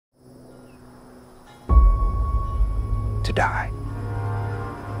to die,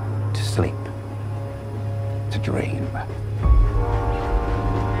 to sleep, to dream.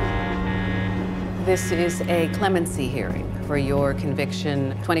 This is a clemency hearing for your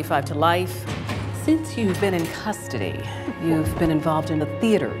conviction, 25 to life. Since you've been in custody, you've been involved in a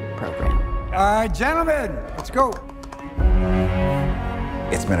theater program. Gentlemen, let's go.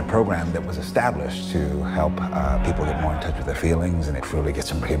 It's been a program that was established to help people get more in touch with their feelings and truly get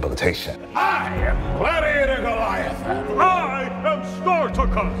some rehabilitation. I am Gladiator Goliath. I am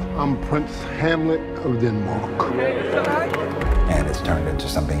Spartacus. I'm Prince Hamlet of Denmark. And it's turned into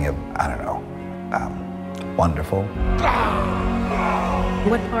something of, I don't know, wonderful.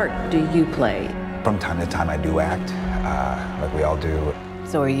 What part do you play? From time to time I do act, like we all do.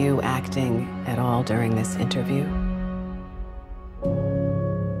 So are you acting at all during this interview?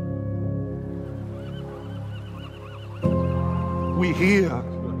 We here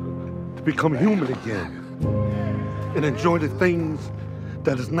to become human again and enjoy the things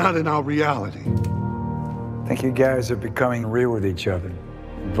that is not in our reality. I think you guys are becoming real with each other,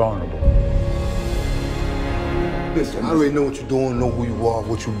 vulnerable. Listen, I already know what you're doing, know who you are,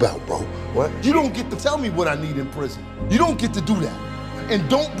 what you about, bro. What? You don't get to tell me what I need in prison. You don't get to do that. And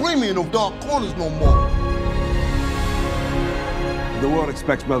don't bring me in those dark corners no more. The world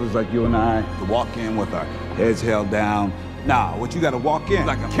expects brothers like you and I to walk in with our heads held down. Nah, what you gotta walk in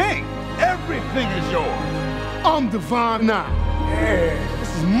like a king. Everything is yours. I'm divine now. Yeah.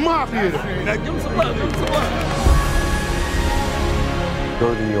 This is my theater. Now give him some love, give him some love.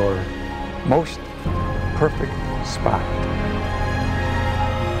 Go to your most perfect spot.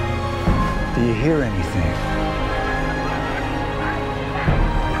 Do you hear anything?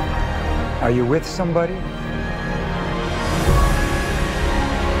 Are you with somebody?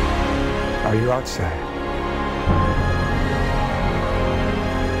 Are you outside?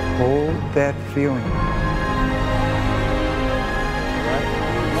 Hold that feeling.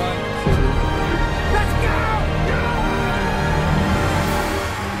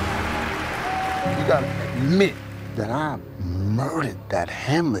 You gotta admit that I murdered that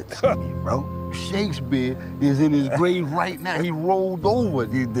Hamlet to me, bro. Shakespeare is in his grave right now. He rolled over.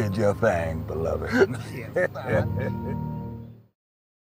 You did your thing, beloved. Yes,